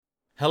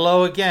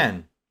Hello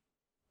again.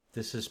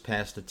 This is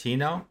Pastor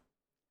Tino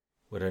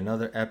with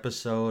another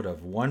episode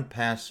of One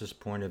Pastor's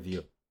Point of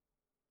View.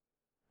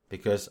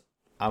 Because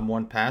I'm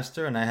one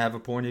pastor and I have a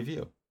point of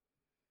view.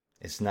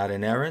 It's not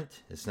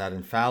inerrant, it's not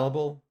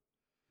infallible,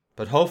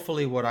 but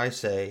hopefully what I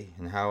say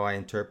and how I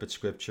interpret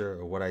Scripture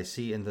or what I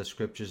see in the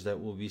Scriptures that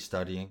we'll be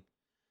studying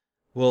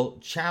will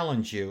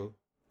challenge you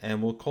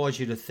and will cause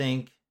you to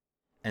think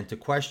and to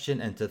question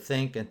and to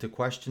think and to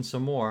question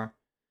some more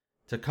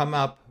to come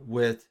up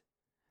with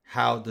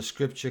how the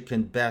Scripture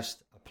can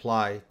best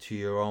apply to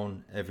your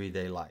own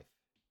everyday life.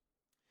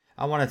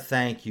 I want to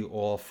thank you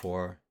all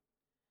for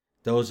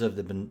those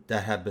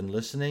that have been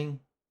listening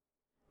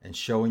and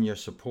showing your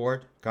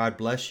support. God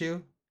bless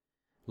you.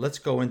 Let's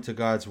go into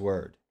God's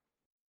Word.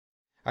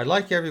 I'd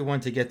like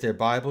everyone to get their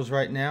Bibles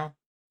right now,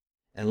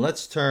 and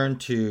let's turn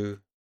to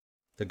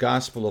the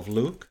Gospel of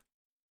Luke,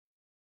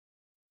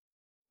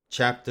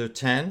 chapter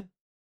 10.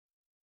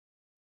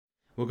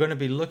 We're going to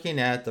be looking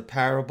at the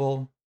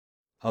parable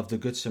of the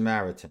Good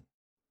Samaritan.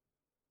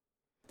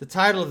 The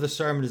title of the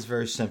sermon is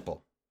very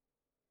simple.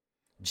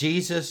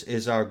 Jesus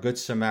is our Good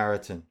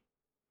Samaritan.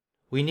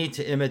 We need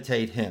to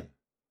imitate him.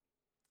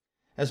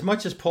 As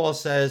much as Paul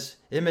says,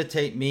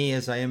 imitate me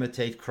as I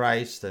imitate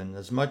Christ, and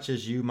as much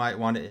as you might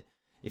want to,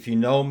 if you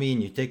know me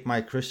and you think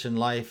my Christian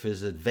life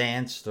is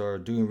advanced or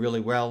doing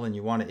really well and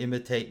you want to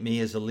imitate me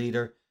as a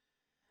leader,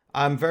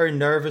 I'm very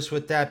nervous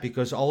with that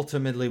because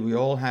ultimately we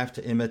all have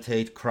to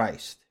imitate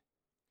Christ.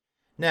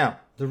 Now,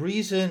 the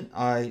reason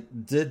I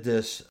did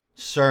this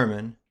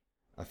sermon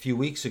a few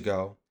weeks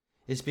ago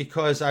is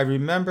because I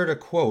remembered a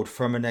quote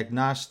from an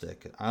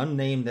agnostic, an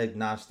unnamed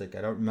agnostic.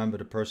 I don't remember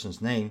the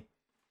person's name.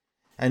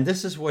 And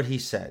this is what he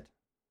said.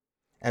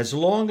 As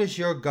long as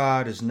your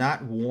God is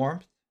not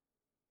warmth,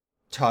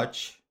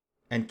 touch,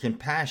 and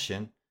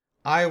compassion,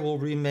 I will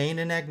remain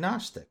an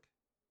agnostic.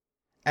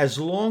 As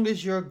long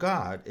as your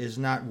God is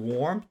not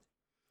warmth,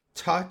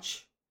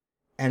 touch,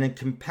 and in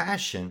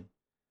compassion,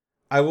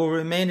 I will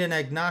remain an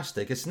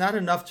agnostic. It's not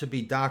enough to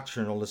be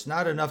doctrinal. It's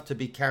not enough to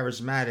be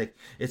charismatic.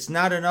 It's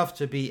not enough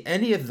to be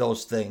any of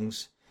those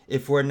things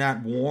if we're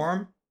not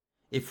warm,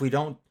 if we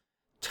don't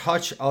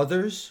touch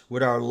others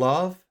with our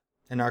love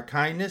and our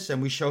kindness,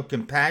 and we show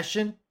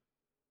compassion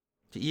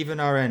to even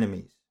our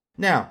enemies.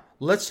 Now,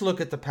 let's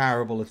look at the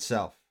parable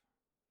itself.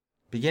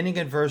 Beginning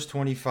in verse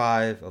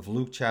 25 of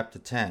Luke chapter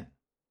 10.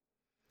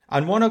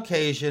 On one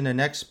occasion, an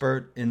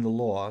expert in the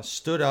law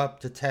stood up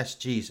to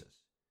test Jesus.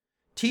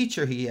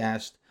 Teacher, he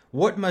asked,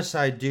 what must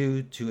I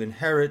do to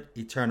inherit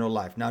eternal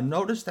life? Now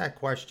notice that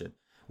question.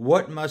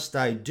 What must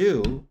I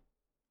do?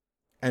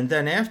 And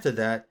then after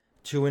that,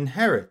 to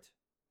inherit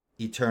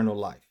eternal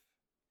life.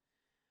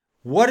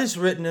 What is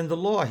written in the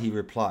law? He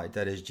replied,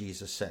 that is,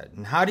 Jesus said.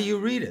 And how do you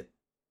read it?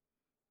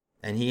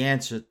 And he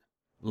answered,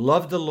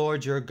 love the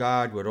Lord your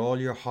God with all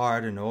your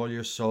heart and all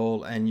your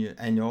soul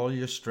and all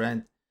your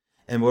strength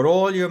and with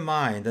all your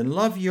mind, and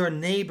love your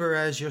neighbor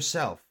as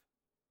yourself.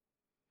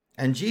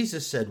 And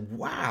Jesus said,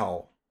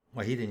 wow.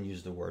 Well, he didn't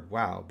use the word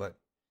wow, but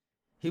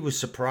he was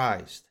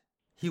surprised.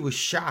 He was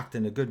shocked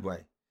in a good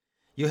way.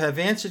 You have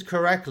answered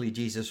correctly,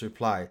 Jesus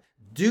replied.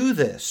 Do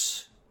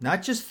this,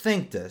 not just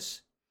think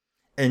this,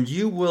 and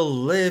you will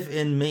live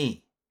in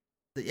me.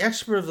 The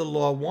expert of the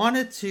law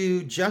wanted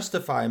to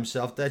justify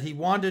himself, that he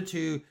wanted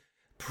to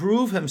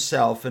prove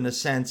himself in a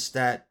sense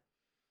that,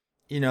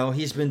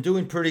 he's been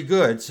doing pretty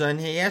good. So,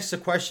 and he asked the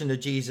question to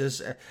Jesus,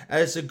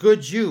 as a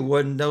good Jew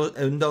in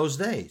those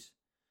days,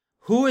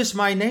 who is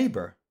my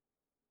neighbor?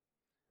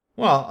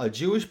 Well, a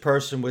Jewish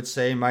person would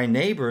say my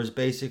neighbor is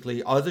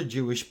basically other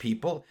Jewish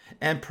people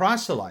and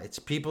proselytes,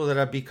 people that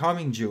are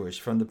becoming Jewish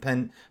from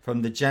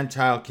the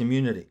Gentile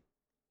community.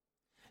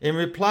 In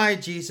reply,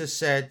 Jesus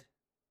said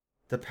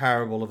the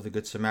parable of the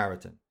Good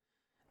Samaritan.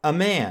 A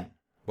man,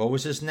 what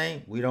was his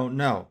name? We don't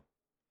know,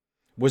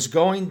 was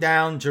going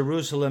down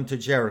Jerusalem to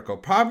Jericho,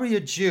 probably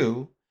a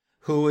Jew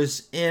who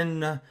was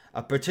in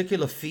a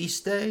particular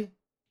feast day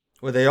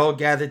where they all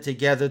gathered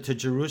together to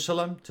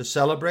Jerusalem to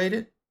celebrate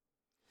it.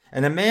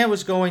 And a man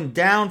was going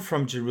down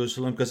from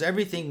Jerusalem, because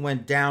everything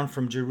went down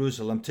from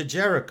Jerusalem, to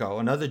Jericho,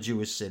 another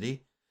Jewish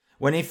city,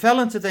 when he fell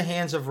into the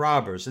hands of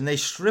robbers, and they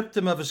stripped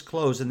him of his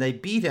clothes, and they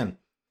beat him,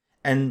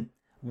 and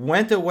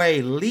went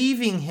away,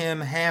 leaving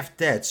him half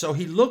dead. So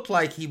he looked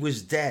like he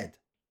was dead.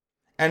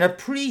 And a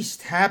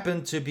priest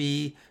happened to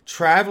be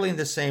traveling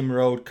the same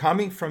road,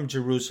 coming from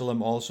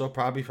Jerusalem also,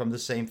 probably from the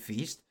same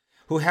feast,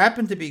 who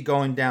happened to be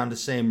going down the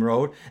same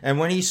road. And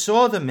when he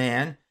saw the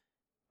man,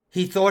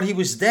 he thought he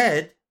was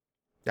dead.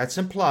 That's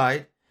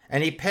implied.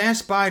 And he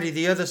passed by to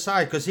the other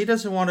side because he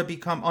doesn't want to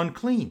become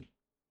unclean.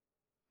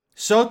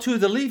 So too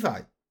the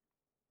Levite.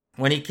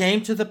 When he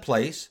came to the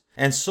place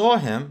and saw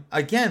him,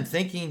 again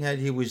thinking that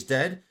he was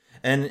dead,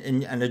 and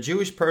a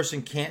Jewish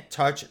person can't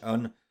touch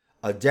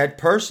a dead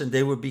person,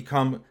 they would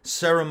become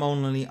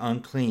ceremonially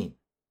unclean.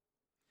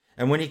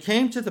 And when he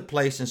came to the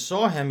place and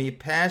saw him, he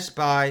passed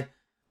by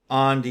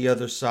on the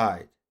other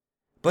side.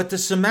 But the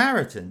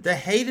Samaritan, the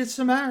hated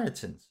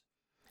Samaritans,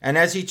 and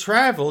as he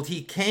traveled,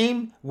 he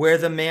came where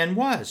the man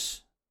was.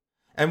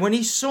 And when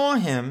he saw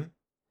him,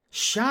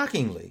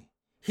 shockingly,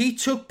 he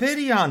took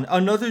pity on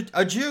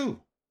a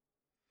Jew.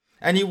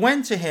 And he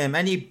went to him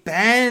and he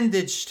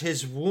bandaged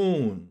his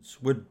wounds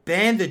with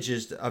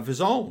bandages of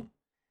his own.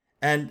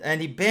 And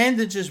he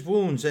bandaged his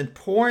wounds, and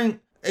pouring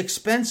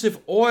expensive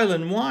oil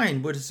and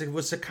wine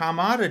was a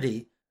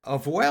commodity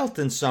of wealth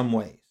in some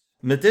ways,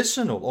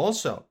 medicinal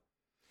also.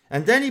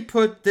 And then he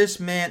put this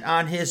man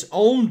on his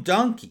own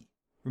donkey.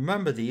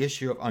 Remember the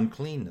issue of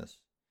uncleanness.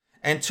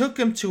 And took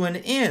him to an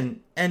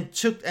inn and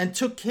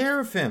took care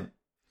of him.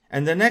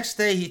 And the next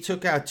day he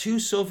took out 2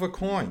 silver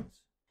coins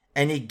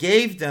and he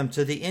gave them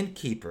to the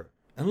innkeeper.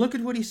 And look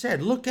at what he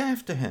said. Look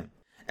after him.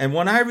 And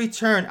when I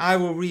return, I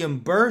will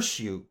reimburse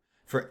you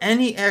for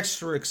any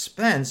extra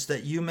expense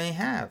that you may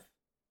have.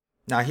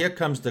 Now here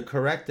comes the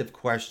corrective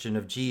question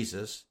of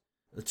Jesus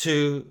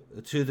to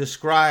the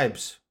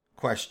scribe's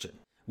question.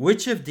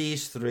 Which of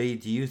these 3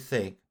 do you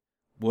think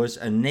was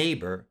a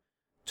neighbor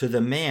to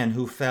the man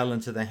who fell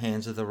into the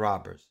hands of the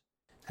robbers?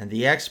 And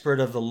the expert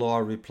of the law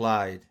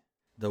replied,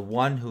 the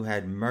one who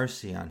had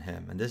mercy on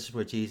him. And this is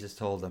what Jesus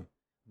told him.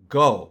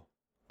 Go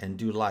and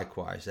do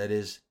likewise. That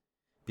is,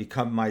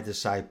 become my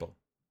disciple.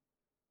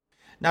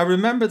 Now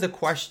remember the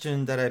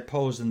question that I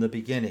posed in the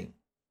beginning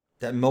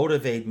that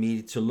motivated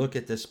me to look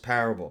at this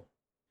parable.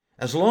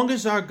 As long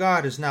as our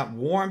God is not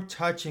warm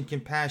touch and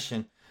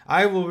compassion,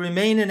 I will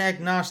remain an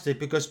agnostic,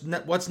 because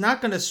what's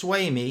not going to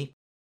sway me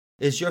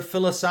is your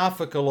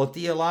philosophical or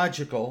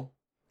theological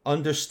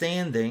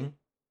understanding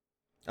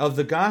of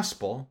the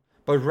gospel,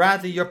 but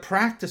rather your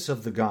practice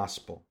of the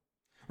gospel.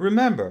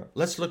 Remember,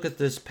 let's look at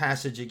this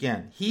passage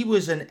again. He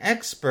was an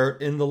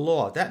expert in the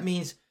law. That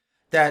means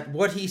that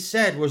what he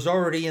said was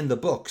already in the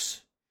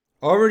books,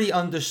 already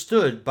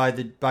understood by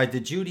the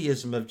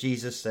Judaism of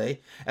Jesus,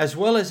 say, as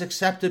well as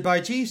accepted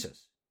by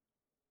Jesus.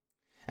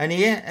 And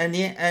he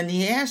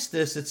asked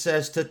this, it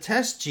says, to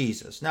test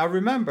Jesus. Now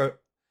remember,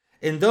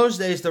 in those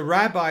days, the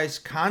rabbis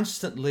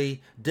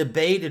constantly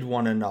debated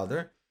one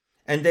another,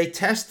 and they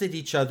tested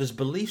each other's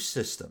belief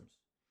systems.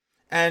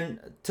 And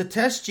to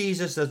test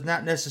Jesus does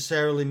not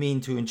necessarily mean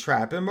to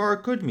entrap him, or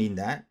it could mean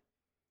that.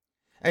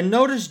 And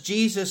notice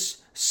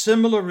Jesus'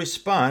 similar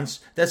response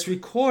that's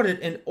recorded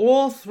in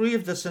all 3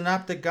 of the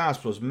synoptic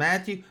gospels,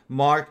 Matthew,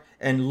 Mark,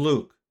 and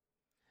Luke.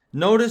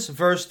 Notice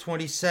verse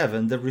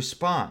 27, the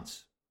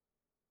response.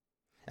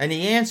 And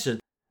he answered,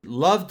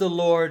 love the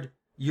Lord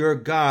your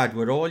God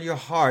with all your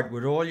heart,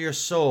 with all your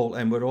soul,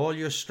 and with all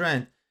your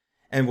strength,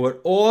 and with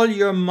all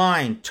your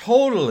mind.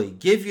 Totally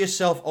give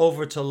yourself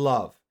over to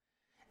love.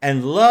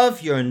 And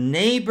love your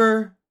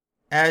neighbor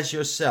as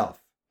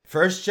yourself.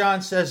 1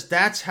 John says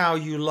that's how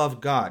you love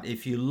God.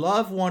 If you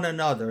love one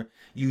another,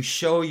 you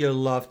show your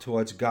love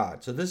towards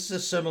God. So this is a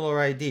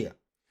similar idea.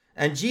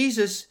 And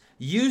Jesus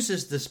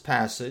uses this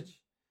passage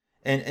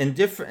in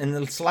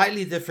a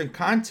slightly different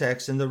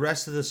context in the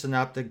rest of the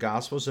synoptic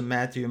gospels in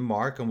Matthew and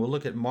Mark, and we'll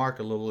look at Mark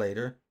a little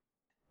later.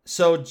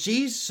 So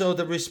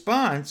the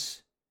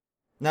response,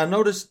 now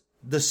notice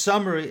the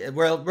summary,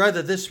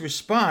 this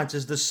response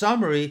is the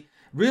summary,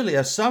 really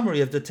a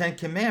summary of the 10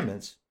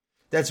 Commandments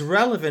that's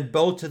relevant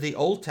both to the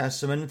Old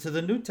Testament and to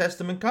the New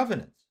Testament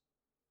covenants.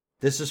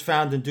 This is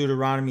found in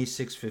Deuteronomy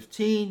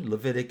 6:15,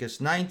 Leviticus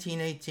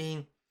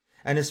 19:18,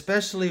 and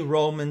especially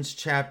Romans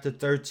chapter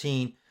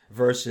 13,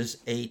 verses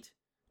 8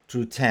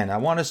 through 10. I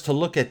want us to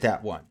look at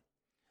that one.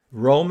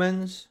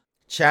 Romans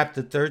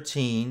chapter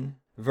 13,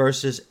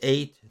 verses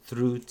 8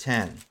 through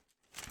 10.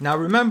 Now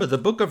remember, the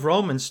book of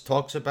Romans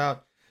talks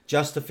about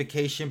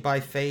justification by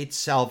faith,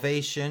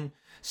 salvation,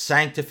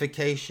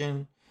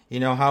 sanctification,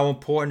 how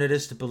important it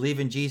is to believe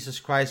in Jesus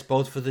Christ,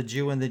 both for the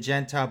Jew and the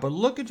Gentile. But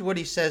look at what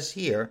he says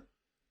here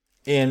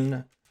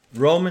in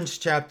Romans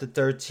chapter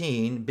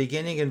 13,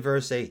 beginning in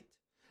verse 8.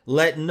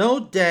 Let no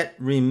debt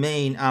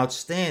remain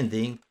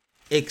outstanding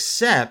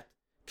except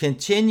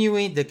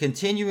the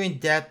continuing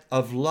debt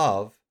of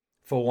love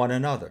for one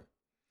another.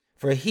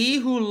 For he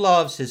who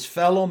loves his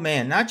fellow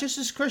man, not just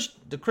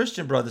the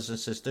Christian brothers and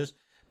sisters,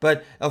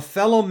 but a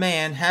fellow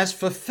man, has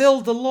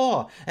fulfilled the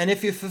law. And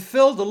if you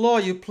fulfill the law,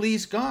 you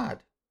please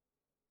God.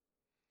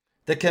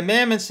 The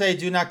commandments say,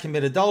 do not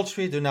commit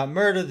adultery, do not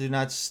murder, do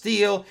not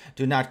steal,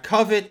 do not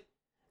covet,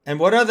 and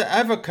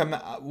whatever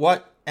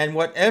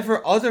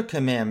other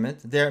commandment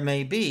there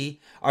may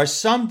be are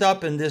summed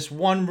up in this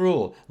one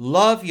rule: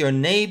 love your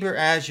neighbor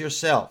as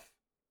yourself.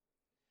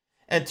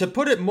 And to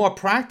put it more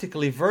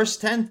practically, verse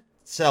 10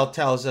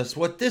 tells us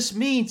what this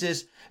means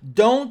is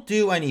don't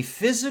do any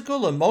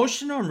physical,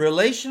 emotional, and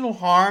relational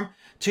harm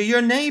to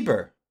your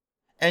neighbor.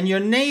 And your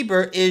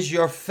neighbor is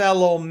your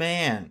fellow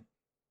man.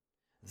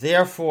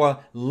 Therefore,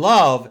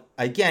 love,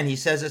 again, he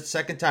says it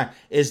second time,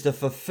 is the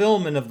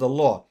fulfillment of the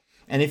law.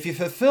 And if you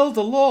fulfill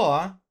the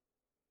law,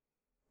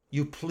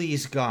 you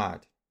please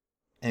God,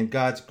 and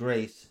God's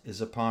grace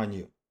is upon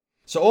you.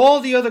 So all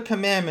the other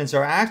commandments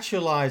are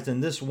actualized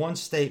in this one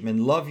statement: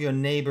 love your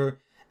neighbor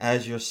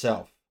as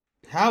yourself.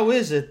 How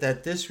is it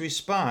that this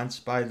response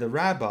by the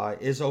rabbi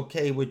is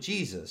okay with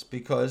Jesus?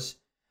 Because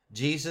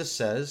Jesus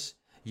says,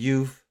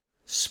 you've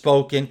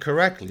spoken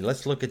correctly.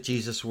 Let's look at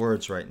Jesus'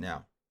 words right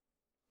now.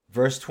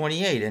 Verse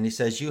 28, and he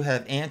says, "You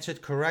have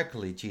answered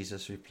correctly,"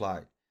 Jesus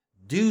replied.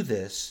 Do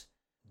this,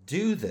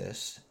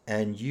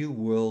 and you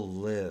will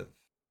live."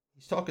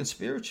 He's talking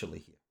spiritually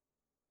here.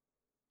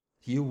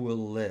 You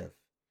will live.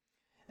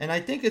 And I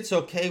think it's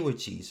okay with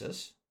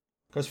Jesus,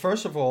 because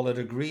first of all, it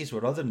agrees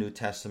with other New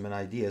Testament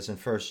ideas in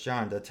 1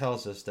 John that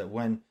tells us that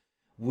when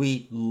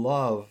we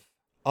love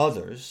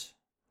others,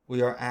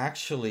 we are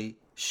actually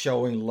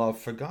showing love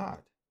for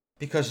God.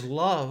 Because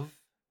love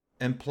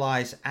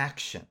implies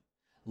action.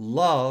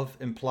 Love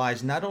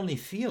implies not only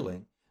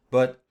feeling,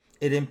 but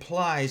it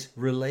implies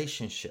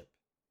relationship.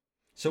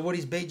 So what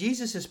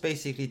Jesus is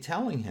basically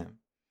telling him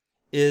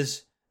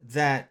is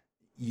that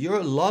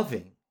you're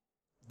loving,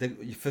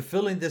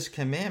 fulfilling this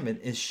commandment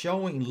is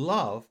showing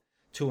love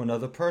to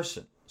another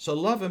person. So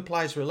love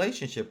implies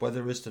relationship,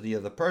 whether it is to the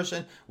other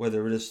person,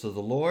 whether it is to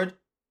the Lord.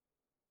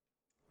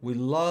 We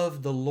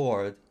love the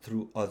Lord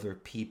through other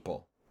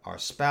people, our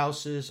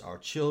spouses, our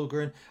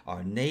children,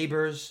 our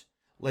neighbors.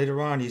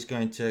 Later on, he's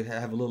going to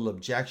have a little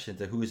objection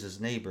to who is his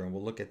neighbor, and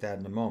we'll look at that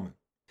in a moment.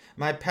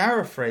 My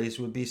paraphrase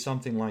would be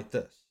something like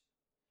this.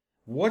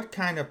 What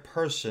kind of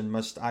person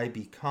must I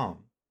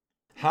become?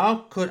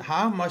 How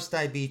must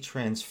I be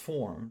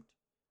transformed?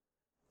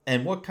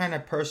 And what kind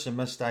of person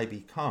must I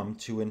become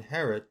to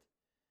inherit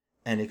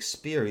and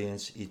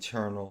experience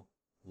eternal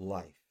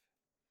life?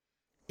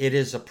 It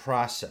is a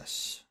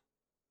process.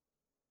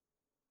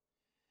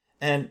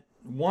 And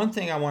one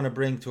thing I want to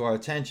bring to our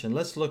attention,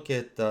 let's look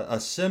at a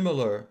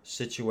similar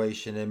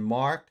situation in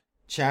Mark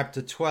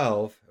chapter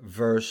 12,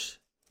 verse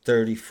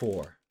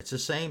 34. It's the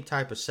same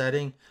type of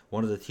setting.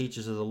 One of the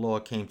teachers of the law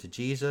came to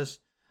Jesus.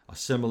 A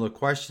similar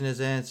question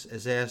is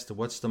asked,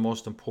 what's the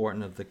most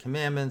important of the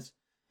commandments?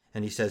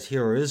 And he says,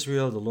 "Hear, O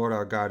Israel, the Lord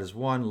our God is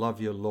one.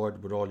 Love your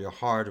Lord with all your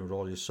heart, and with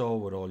all your soul,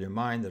 with all your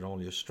mind, and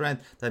all your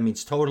strength." That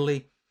means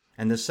totally.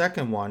 And the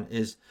second one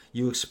is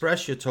you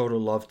express your total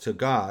love to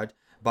God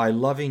by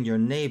loving your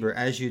neighbor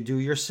as you do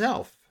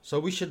yourself. So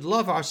we should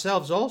love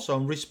ourselves also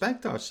and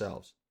respect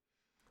ourselves.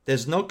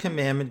 There's no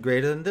commandment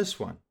greater than this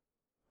one.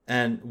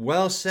 "And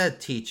well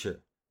said,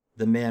 teacher,"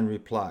 the man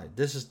replied.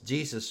 This is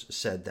Jesus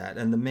said that,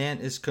 and the man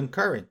is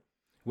concurring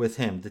with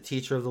him. The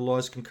teacher of the law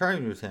is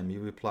concurring with him. He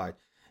replied,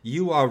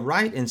 "You are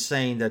right in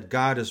saying that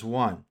God is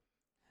one.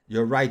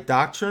 You're right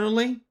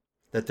doctrinally,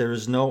 that there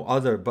is no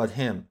other but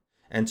him.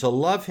 And to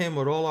love him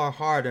with all our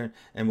heart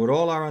and with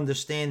all our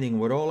understanding,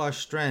 with all our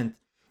strength,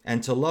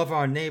 and to love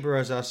our neighbor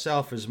as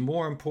ourselves is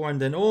more important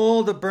than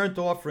all the burnt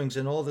offerings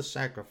and all the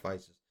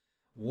sacrifices."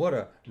 What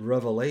a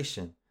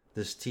revelation,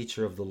 this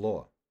teacher of the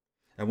law.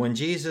 And when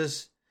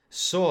Jesus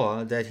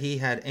saw that he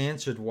had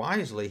answered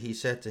wisely, he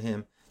said to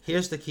him,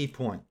 here's the key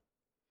point.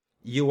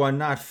 You are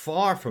not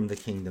far from the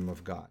kingdom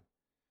of God.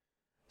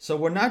 So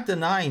we're not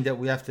denying that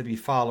we have to be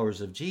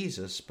followers of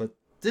Jesus, but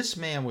this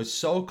man was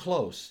so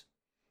close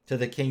to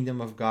the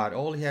kingdom of God.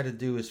 All he had to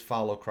do is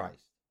follow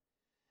Christ.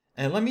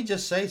 And let me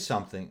just say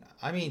something.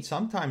 I mean,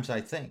 sometimes I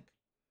think,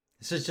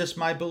 this is just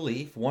my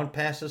belief, one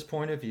pastor's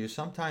point of view.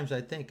 Sometimes I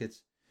think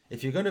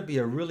if you're going to be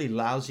a really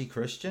lousy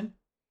Christian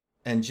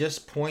and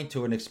just point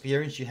to an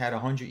experience you had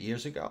 100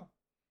 years ago.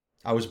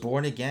 I was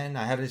born again.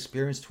 I had an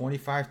experience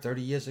 25,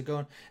 30 years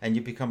ago, and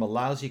you become a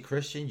lousy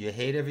Christian. You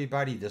hate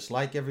everybody,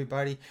 dislike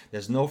everybody.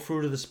 There's no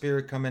fruit of the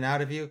Spirit coming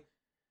out of you.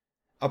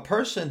 A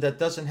person that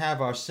doesn't have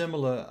our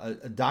similar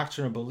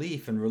doctrinal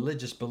belief and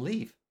religious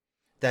belief,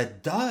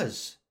 that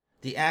does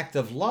the act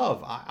of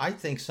love, I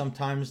think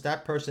sometimes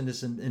that person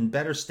is in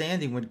better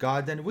standing with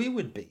God than we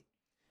would be,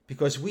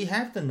 because we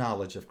have the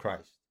knowledge of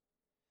Christ.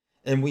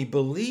 And we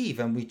believe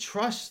and we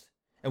trust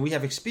and we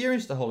have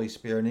experienced the Holy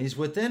Spirit and he's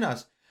within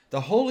us.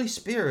 The Holy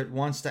Spirit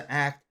wants to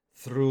act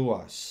through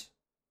us.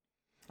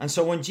 And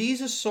so when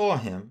Jesus saw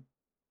him,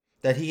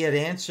 that he had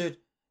answered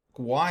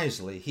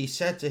wisely, he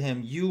said to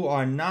him, you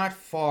are not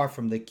far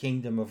from the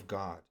kingdom of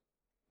God.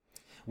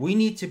 We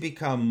need to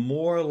become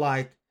more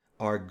like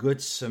our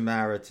Good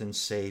Samaritan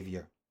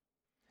Savior.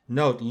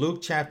 Note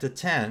Luke chapter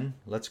 10.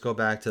 Let's go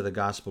back to the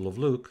Gospel of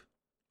Luke.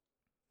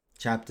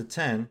 Chapter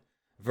 10,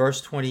 verse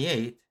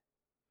 28.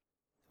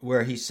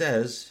 Where he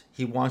says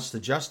he wants to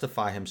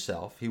justify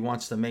himself. He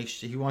wants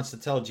to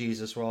tell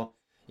Jesus, well,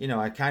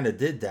 I kind of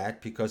did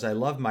that because I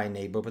love my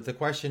neighbor, but the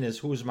question is,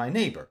 who's my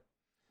neighbor?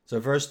 So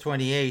verse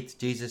 28,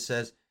 Jesus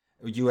says,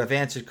 you have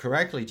answered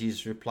correctly.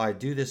 Jesus replied,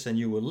 do this and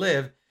you will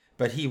live.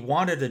 But he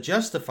wanted to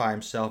justify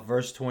himself,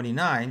 verse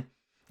 29.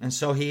 And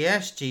so he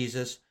asked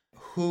Jesus,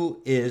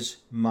 who is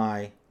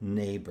my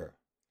neighbor?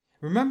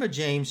 Remember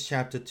James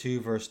chapter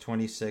 2, verse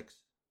 26,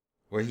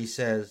 where he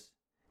says,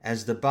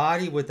 as the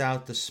body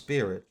without the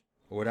spirit,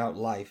 or without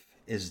life,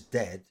 is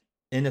dead,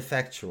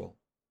 ineffectual,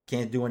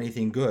 can't do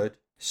anything good,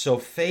 so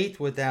faith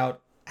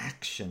without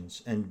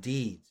actions and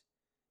deeds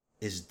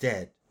is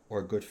dead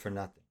or good for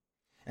nothing.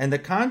 And the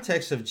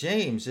context of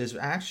James is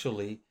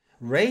actually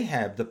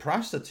Rahab, the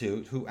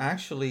prostitute, who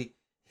actually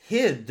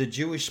hid the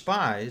Jewish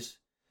spies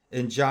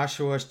in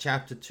Joshua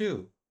chapter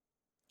 2,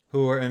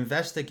 who are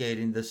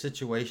investigating the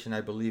situation,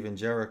 I believe, in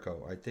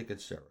Jericho. I think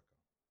it's Jericho.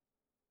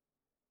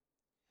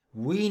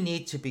 We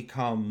need to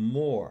become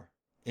more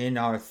in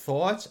our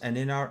thoughts and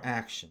in our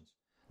actions,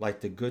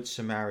 like the Good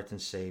Samaritan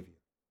Savior.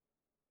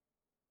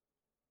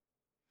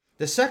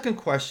 The second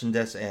question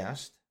that's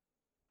asked,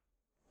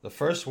 the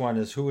first one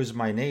is, who is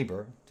my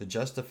neighbor, to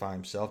justify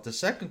himself. The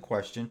second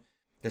question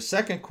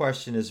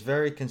is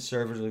very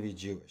conservatively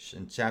Jewish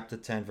in chapter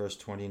 10, verse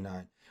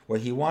 29, where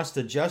he wants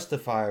to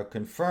justify or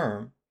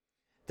confirm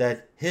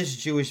that his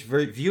Jewish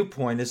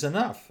viewpoint is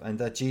enough and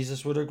that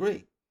Jesus would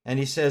agree. And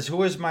he says,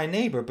 who is my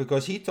neighbor?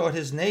 Because he thought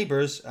his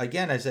neighbors,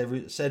 again, as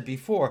I said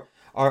before,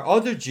 are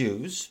other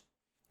Jews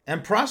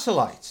and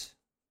proselytes.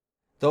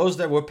 Those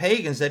that were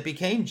pagans that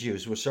became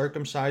Jews, were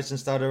circumcised and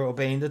started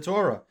obeying the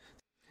Torah.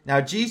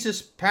 Now,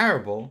 Jesus'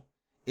 parable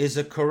is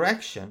a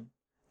correction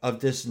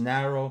of this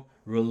narrow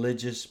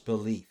religious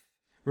belief.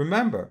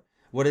 Remember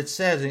what it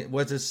says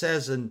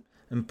in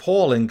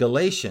Paul in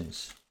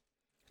Galatians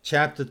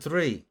chapter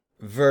 3,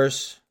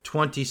 verse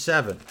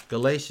 27.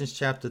 Galatians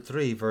chapter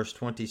 3, verse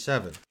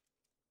 27.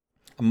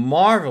 A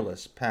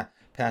marvelous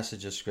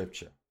passage of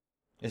scripture.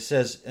 It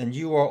says, and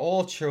you are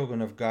all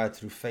children of God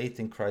through faith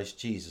in Christ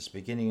Jesus,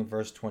 beginning in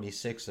verse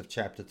 26 of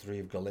chapter 3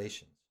 of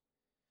Galatians.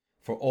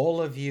 For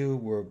all of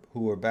you who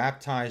were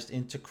baptized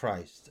into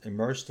Christ,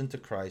 immersed into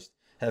Christ,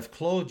 have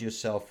clothed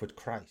yourself with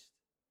Christ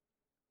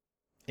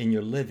in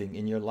your living,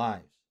 in your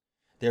lives.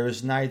 There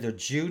is neither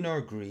Jew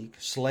nor Greek,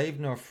 slave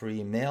nor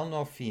free, male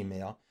nor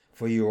female,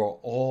 for you are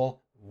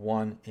all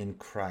one in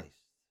Christ.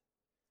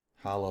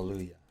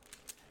 Hallelujah.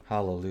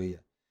 Hallelujah.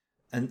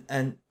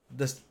 And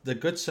the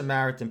Good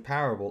Samaritan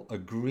parable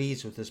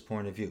agrees with this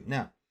point of view.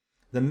 Now,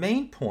 the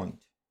main point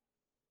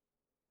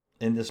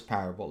in this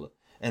parable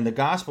and the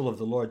gospel of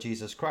the Lord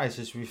Jesus Christ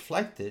is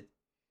reflected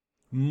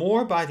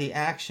more by the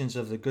actions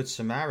of the Good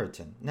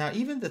Samaritan. Now,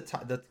 even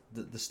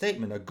the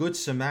statement, a Good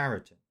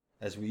Samaritan,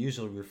 as we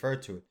usually refer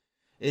to it,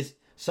 is,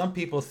 some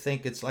people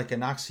think it's like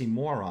an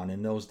oxymoron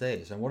in those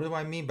days. And what do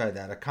I mean by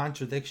that? A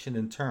contradiction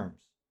in terms.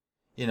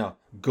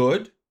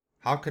 Good.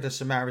 How could a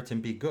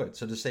Samaritan be good?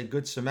 So to say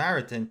Good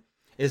Samaritan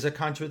is a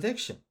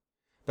contradiction.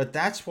 But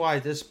that's why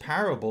this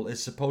parable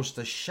is supposed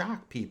to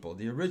shock people.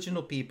 The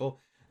original people,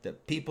 the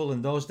people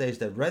in those days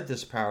that read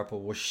this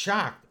parable, were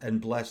shocked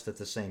and blessed at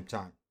the same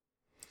time.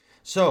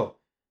 So,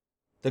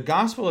 the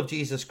gospel of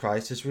Jesus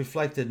Christ is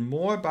reflected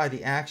more by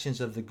the actions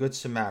of the Good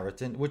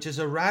Samaritan, which is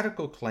a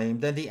radical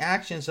claim, than the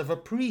actions of a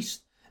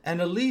priest and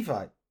a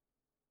Levite,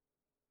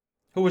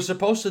 who were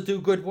supposed to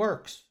do good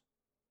works.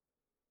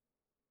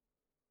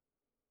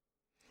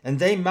 And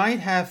they might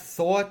have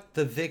thought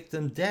the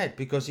victim dead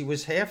because he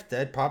was half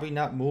dead, probably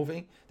not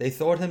moving. They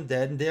thought him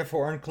dead and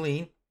therefore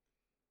unclean.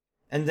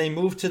 And they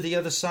moved to the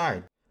other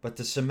side. But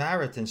the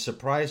Samaritan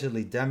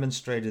surprisingly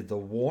demonstrated the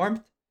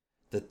warmth,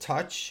 the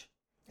touch,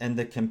 and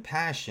the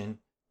compassion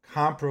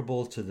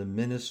comparable to the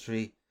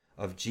ministry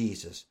of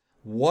Jesus.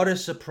 What a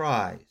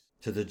surprise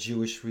to the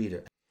Jewish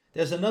reader.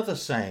 There's another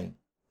saying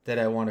that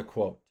I want to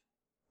quote.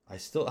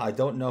 I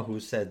don't know who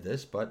said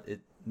this, but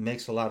it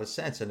makes a lot of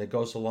sense, and it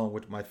goes along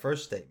with my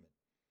first statement.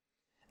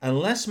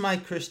 Unless my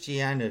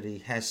Christianity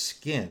has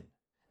skin,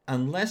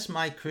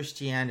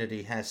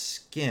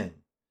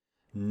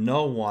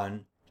 no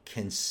one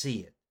can see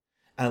it.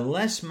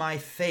 Unless my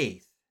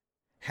faith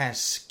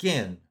has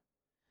skin,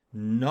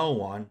 no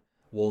one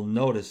will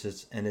notice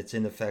it, and it's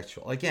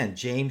ineffectual. Again,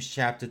 James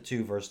chapter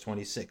 2, verse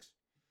 26.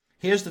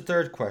 Here's the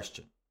third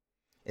question.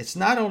 It's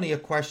not only a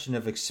question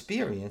of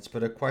experience,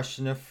 but a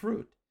question of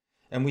fruit.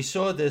 And we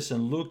saw this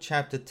in Luke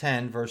chapter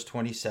 10, verse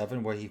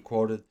 27, where he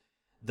quoted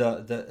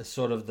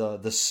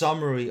the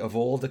summary of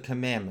all the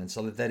commandments.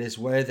 So that is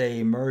where they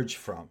emerge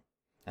from.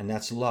 And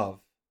that's love.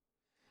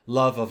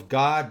 Love of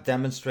God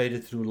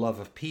demonstrated through love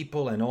of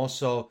people. And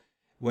also,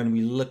 when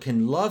we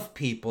can love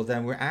people,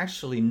 then we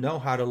actually know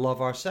how to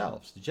love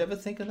ourselves. Did you ever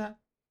think of that?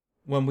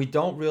 When we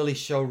don't really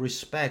show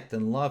respect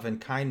and love and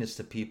kindness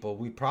to people,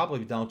 we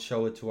probably don't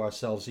show it to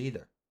ourselves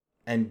either.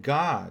 And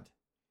God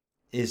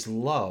is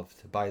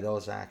loved by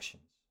those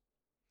actions.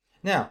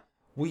 Now,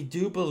 we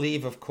do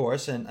believe, of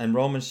course, and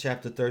Romans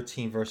chapter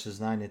 13, verses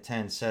 9 and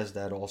 10 says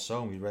that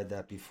also, and we read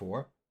that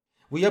before.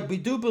 We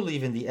do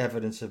believe in the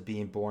evidence of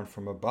being born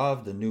from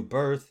above, the new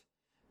birth,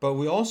 but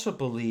we also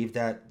believe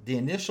that the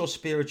initial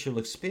spiritual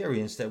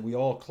experience that we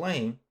all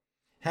claim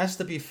has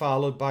to be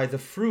followed by the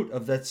fruit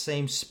of that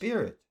same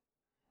spirit.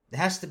 There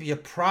has to be a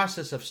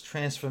process of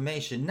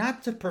transformation,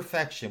 not to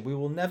perfection. We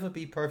will never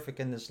be perfect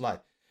in this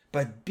life,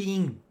 but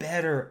being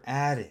better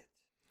at it.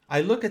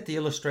 I look at the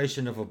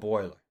illustration of a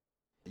boiler.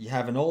 You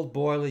have an old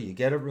boiler, you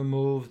get it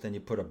removed, and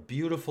you put a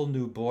beautiful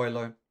new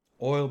boiler,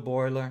 oil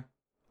boiler,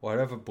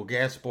 whatever,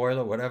 gas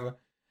boiler, whatever,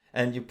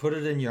 and you put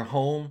it in your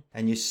home,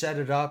 and you set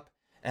it up,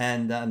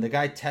 and the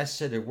guy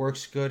tests it, it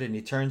works good, and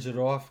he turns it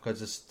off because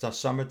it's the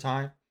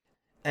summertime.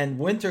 And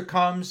winter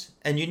comes,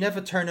 and you never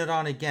turn it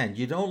on again.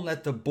 You don't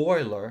let the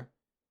boiler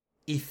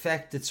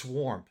affect its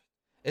warmth.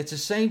 It's the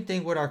same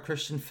thing with our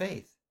Christian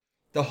faith.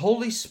 The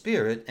Holy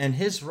Spirit and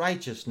His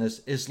righteousness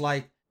is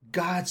like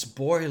God's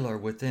boiler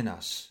within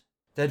us,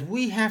 that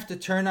we have to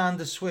turn on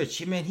the switch.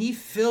 He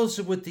fills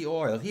it with the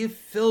oil. He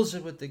fills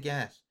it with the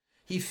gas.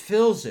 He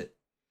fills it.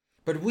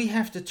 But we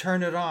have to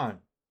turn it on.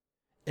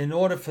 in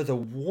order for the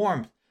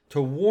warmth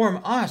to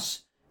warm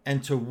us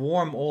and to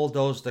warm all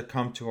those that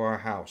come to our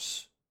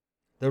house.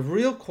 The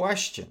real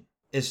question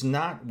is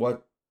not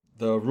what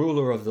the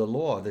ruler of the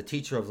law, the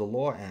teacher of the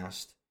law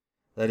asked,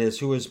 that is,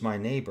 who is my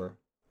neighbor?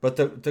 But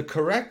the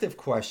corrective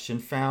question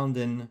found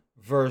in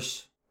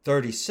verse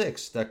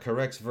 36 that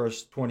corrects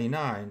verse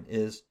 29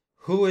 is,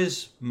 who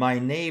is my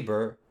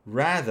neighbor?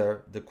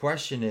 Rather, the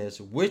question is,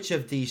 which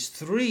of these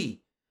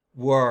three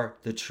were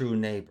the true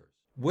neighbors?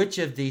 Which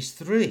of these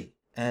three?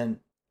 And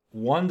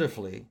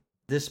wonderfully,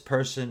 this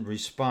person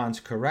responds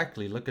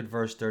correctly. Look at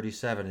verse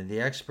 37. And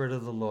the expert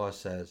of the law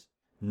says,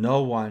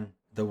 no one,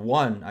 the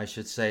one, I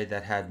should say,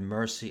 that had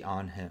mercy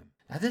on him.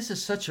 Now, this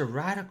is such a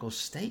radical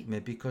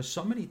statement because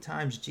so many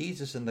times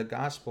Jesus in the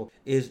gospel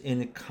is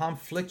in a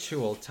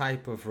conflictual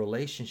type of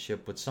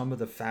relationship with some of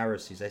the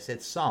Pharisees. I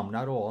said some,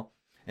 not all,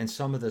 and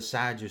some of the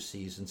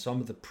Sadducees and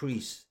some of the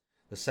priests.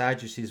 The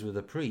Sadducees were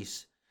the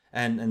priests,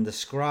 and the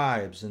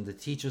scribes and the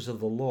teachers of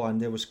the law, and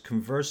they was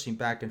conversing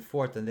back and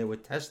forth, and they were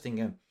testing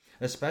him,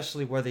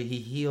 especially whether he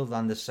healed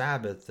on the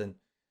Sabbath and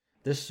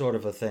this sort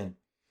of a thing.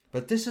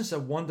 But this is a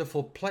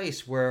wonderful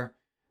place where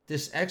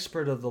this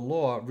expert of the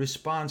law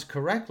responds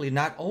correctly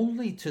not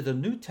only to the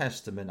New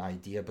Testament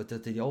idea, but to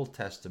the Old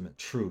Testament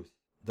truth.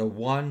 The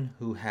one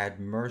who had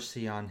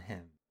mercy on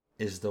him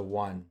is the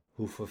one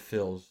who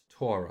fulfills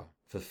Torah,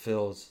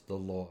 fulfills the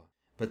law.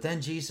 But then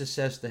Jesus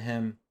says to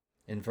him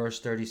in verse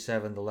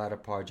 37, the latter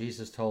part,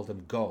 Jesus told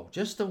him, go.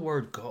 Just the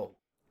word go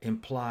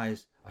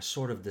implies a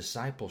sort of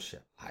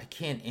discipleship. I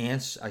can't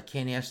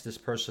ask this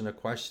person a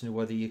question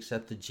whether he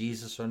accepted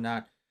Jesus or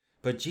not.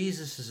 But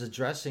Jesus is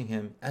addressing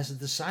him as a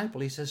disciple.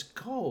 He says,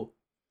 go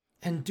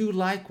and do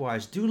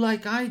likewise. Do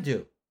like I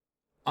do.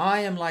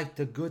 I am like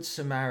the Good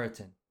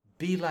Samaritan.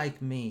 Be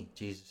like me,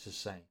 Jesus is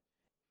saying.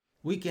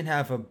 We can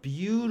have a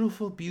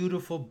beautiful,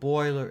 beautiful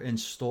boiler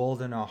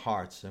installed in our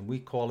hearts, and we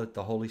call it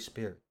the Holy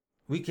Spirit.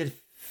 We could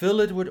fill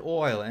it with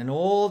oil and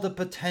all the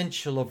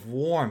potential of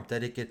warmth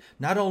that it could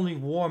not only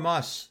warm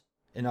us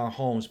in our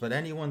homes, but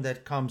anyone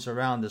that comes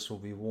around us will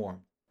be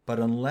warm. But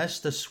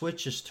unless the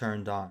switch is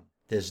turned on,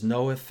 there's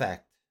no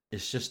effect.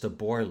 It's just a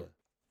boiler.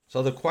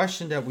 So the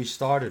question that we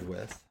started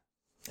with,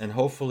 and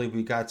hopefully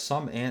we got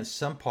some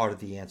part of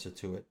the answer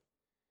to it,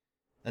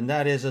 and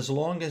that is, as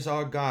long as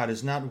our God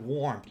is not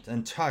warmth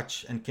and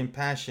touch and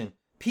compassion,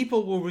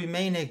 people will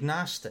remain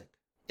agnostic.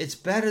 It's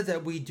better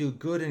that we do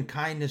good and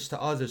kindness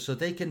to others so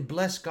they can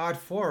bless God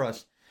for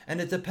us.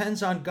 And it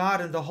depends on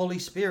God and the Holy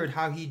Spirit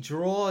how he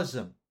draws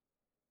them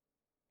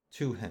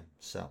to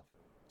himself.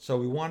 So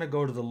we want to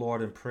go to the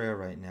Lord in prayer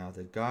right now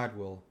that God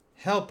will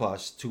help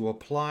us to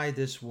apply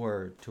this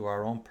word to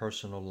our own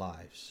personal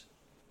lives.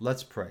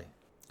 Let's pray.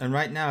 And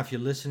right now, if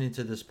you're listening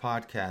to this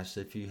podcast,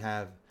 if you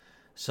have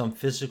some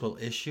physical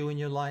issue in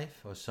your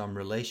life or some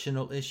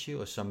relational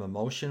issue or some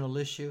emotional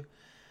issue,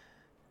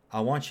 I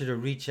want you to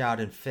reach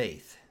out in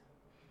faith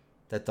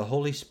that the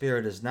Holy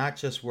Spirit is not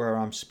just where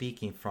I'm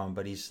speaking from,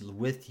 but he's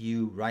with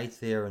you right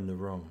there in the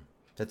room.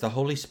 That the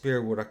Holy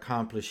Spirit would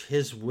accomplish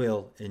his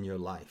will in your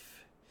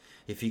life.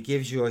 If he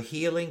gives you a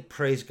healing,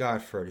 praise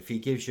God for it. If he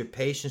gives you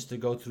patience to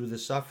go through the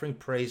suffering,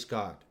 praise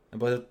God.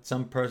 But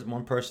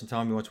one person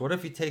told me once, what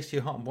if he takes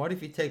you home? What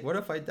if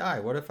I die?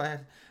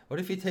 What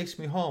if he takes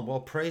me home? Well,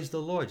 praise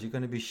the Lord. You're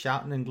going to be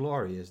shouting in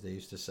glory, as they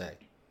used to say.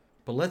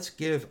 But let's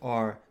give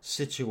our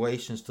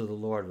situations to the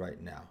Lord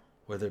right now,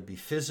 whether it be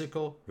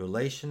physical,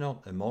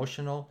 relational,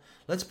 emotional.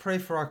 Let's pray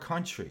for our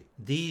country,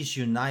 these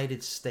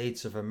United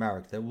States of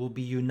America, that will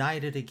be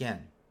united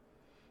again,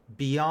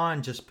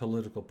 beyond just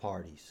political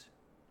parties.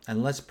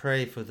 And let's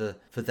pray for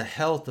the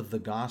health of the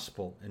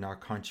gospel in our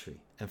country.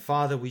 And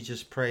Father, we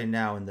just pray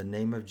now in the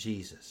name of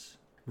Jesus.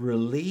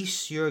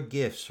 Release your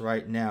gifts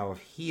right now of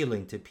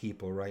healing to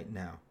people right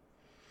now.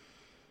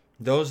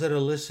 Those that are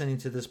listening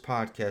to this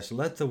podcast,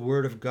 let the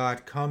word of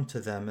God come to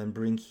them and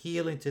bring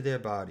healing to their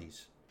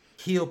bodies.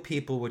 Heal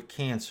people with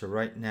cancer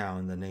right now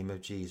in the name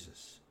of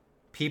Jesus.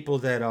 People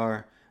that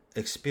are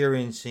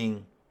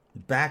experiencing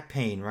back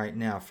pain right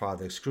now,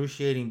 Father,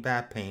 excruciating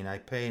back pain, I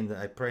pray in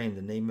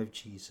the name of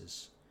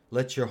Jesus.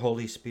 Let your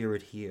Holy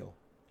Spirit heal.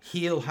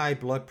 Heal high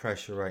blood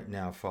pressure right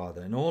now,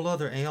 Father, and all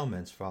other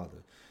ailments, Father.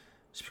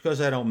 Just because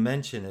I don't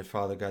mention it,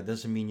 Father God,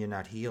 doesn't mean you're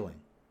not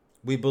healing.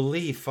 We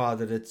believe,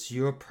 Father, that it's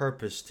your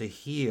purpose to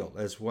heal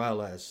as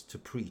well as to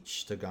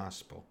preach the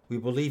gospel. We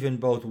believe in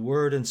both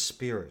word and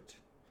spirit.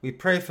 We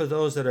pray for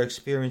those that are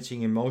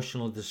experiencing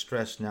emotional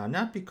distress now,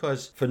 not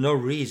because for no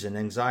reason,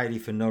 anxiety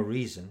for no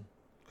reason,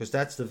 because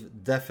that's the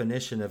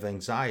definition of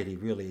anxiety,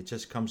 really. It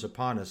just comes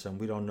upon us and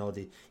we don't know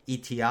the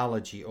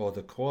etiology or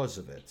the cause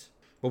of it.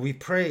 But we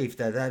pray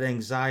that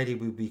anxiety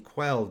will be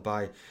quelled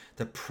by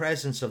the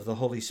presence of the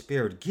Holy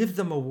Spirit. Give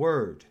them a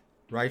word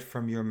right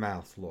from your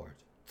mouth, Lord,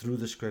 through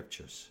the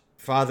scriptures.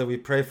 Father, we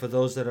pray for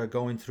those that are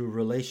going through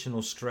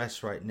relational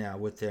stress right now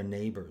with their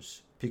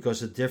neighbors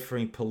because of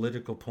differing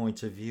political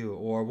points of view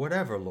or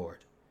whatever,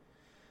 Lord.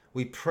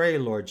 We pray,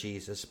 Lord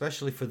Jesus,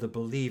 especially for the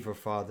believer,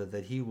 Father,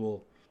 that he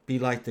will be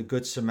like the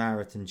Good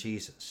Samaritan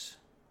Jesus.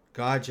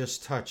 God,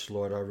 just touch,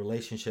 Lord, our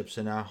relationships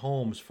in our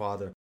homes,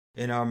 Father.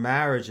 in our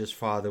marriages,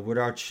 Father, with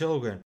our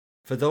children,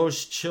 for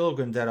those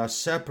children that are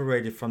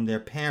separated from their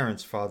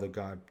parents, Father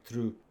God,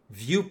 through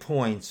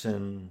viewpoints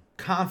and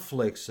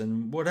conflicts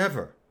and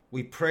whatever.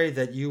 We pray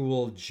that you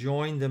will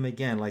join them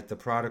again like the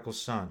prodigal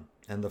son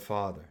and the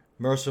father.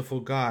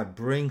 Merciful God,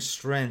 bring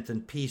strength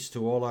and peace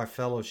to all our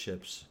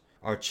fellowships,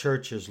 our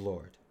churches,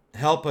 Lord.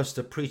 Help us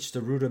to preach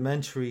the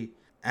rudimentary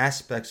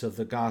aspects of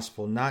the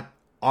gospel, not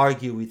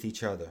argue with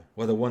each other,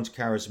 whether one's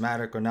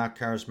charismatic or not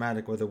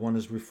charismatic, whether one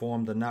is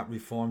reformed or not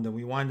reformed. And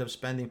we wind up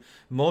spending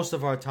most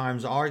of our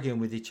times arguing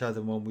with each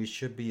other when we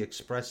should be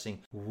expressing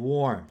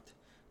warmth,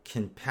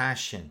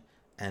 compassion,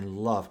 and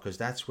love, because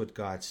that's what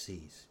God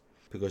sees.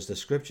 Because the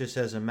scripture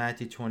says in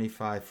Matthew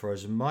 25, for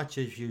as much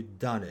as you've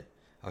done it,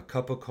 a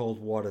cup of cold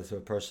water to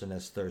a person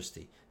that's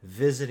thirsty,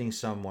 visiting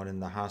someone in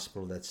the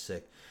hospital that's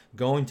sick,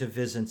 going to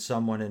visit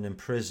someone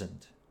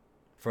imprisoned,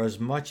 for as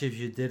much as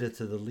you did it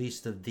to the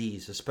least of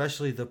these,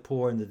 especially the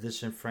poor and the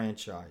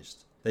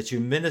disenfranchised, that you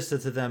minister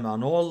to them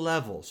on all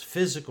levels,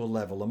 physical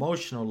level,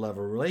 emotional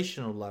level,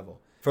 relational level,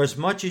 for as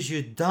much as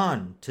you've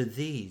done to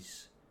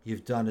these,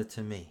 you've done it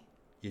to me.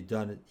 You've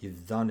done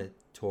it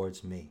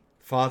towards me.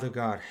 Father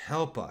God,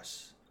 help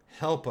us,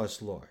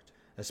 Lord,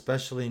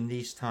 especially in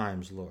these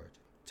times, Lord,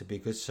 to be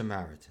good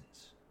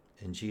Samaritans.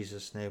 In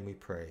Jesus' name we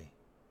pray.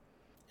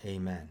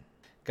 Amen.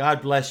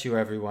 God bless you,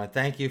 everyone.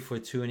 Thank you for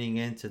tuning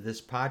in to this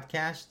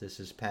podcast.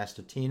 This is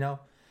Pastor Tino,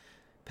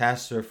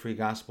 pastor of Free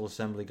Gospel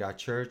Assembly God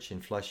Church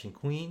in Flushing,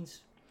 Queens.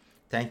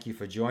 Thank you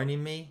for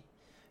joining me,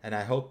 and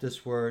I hope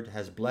this word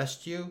has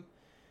blessed you.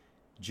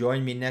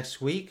 Join me next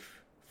week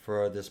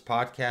for this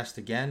podcast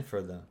again,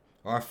 for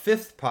our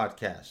 5th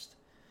podcast.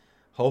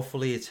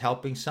 Hopefully it's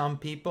helping some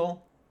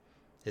people.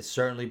 It's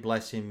certainly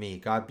blessing me.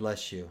 God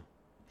bless you.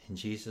 In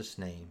Jesus'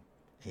 name,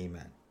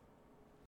 amen.